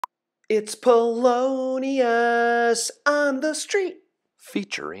It's Polonius on the Street,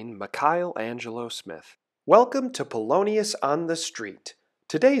 featuring Micheal Angelo Smith. Welcome to Polonius on the Street.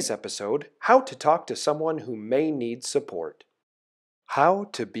 Today's episode, how to talk to someone who may need support. How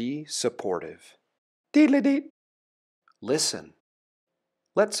to be supportive. Deedly-dee. Listen.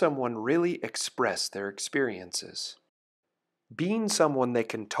 Let someone really express their experiences. Being someone they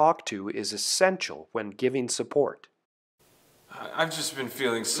can talk to is essential when giving support. I've just been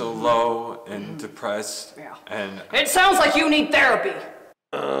feeling so low and depressed. And it sounds like you need therapy.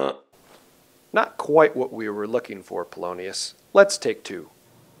 Not quite what we were looking for, Polonius. Let's take two.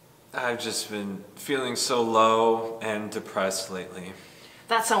 I've just been feeling so low and depressed lately.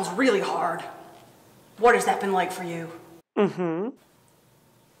 That sounds really hard. What has that been like for you?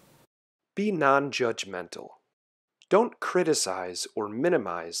 Be non-judgmental. Don't criticize or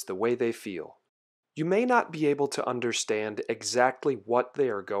minimize the way they feel. You may not be able to understand exactly what they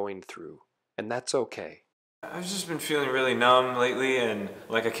are going through, and that's okay. I've just been feeling really numb lately and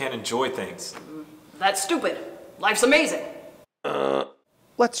like I can't enjoy things. That's stupid. Life's amazing.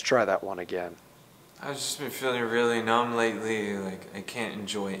 Let's try that one again. I've just been feeling really numb lately, like I can't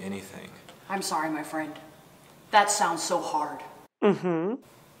enjoy anything. I'm sorry, my friend. That sounds so hard.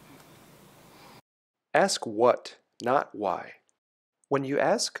 Ask what, not why. When you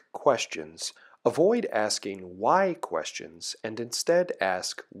ask questions, avoid asking why questions and instead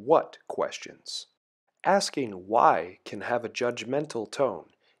ask what questions. Asking why can have a judgmental tone,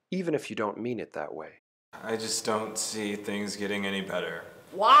 even if you don't mean it that way. I just don't see things getting any better.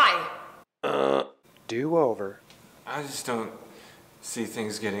 Why? Do over. I just don't see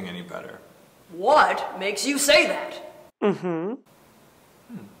things getting any better. What makes you say that?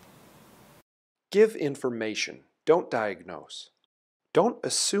 Give information, don't diagnose. Don't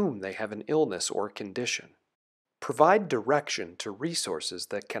assume they have an illness or condition. Provide direction to resources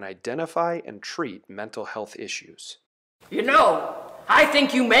that can identify and treat mental health issues. You know, I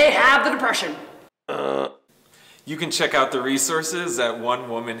think you may have the depression. You can check out the resources at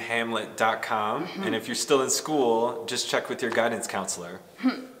onewomanhamlet.com, and if you're still in school, just check with your guidance counselor.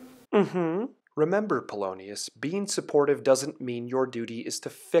 Remember, Polonius, being supportive doesn't mean your duty is to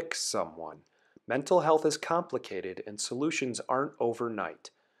fix someone. Mental health is complicated and solutions aren't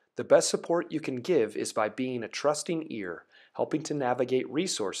overnight. The best support you can give is by being a trusting ear, helping to navigate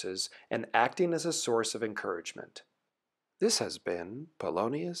resources, and acting as a source of encouragement. This has been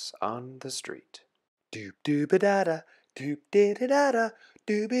Polonius on the Street. Doop doop da da, doop da da da,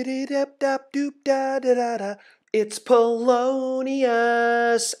 doop dap dap doop da da da. It's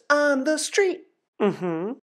Polonius on the Street.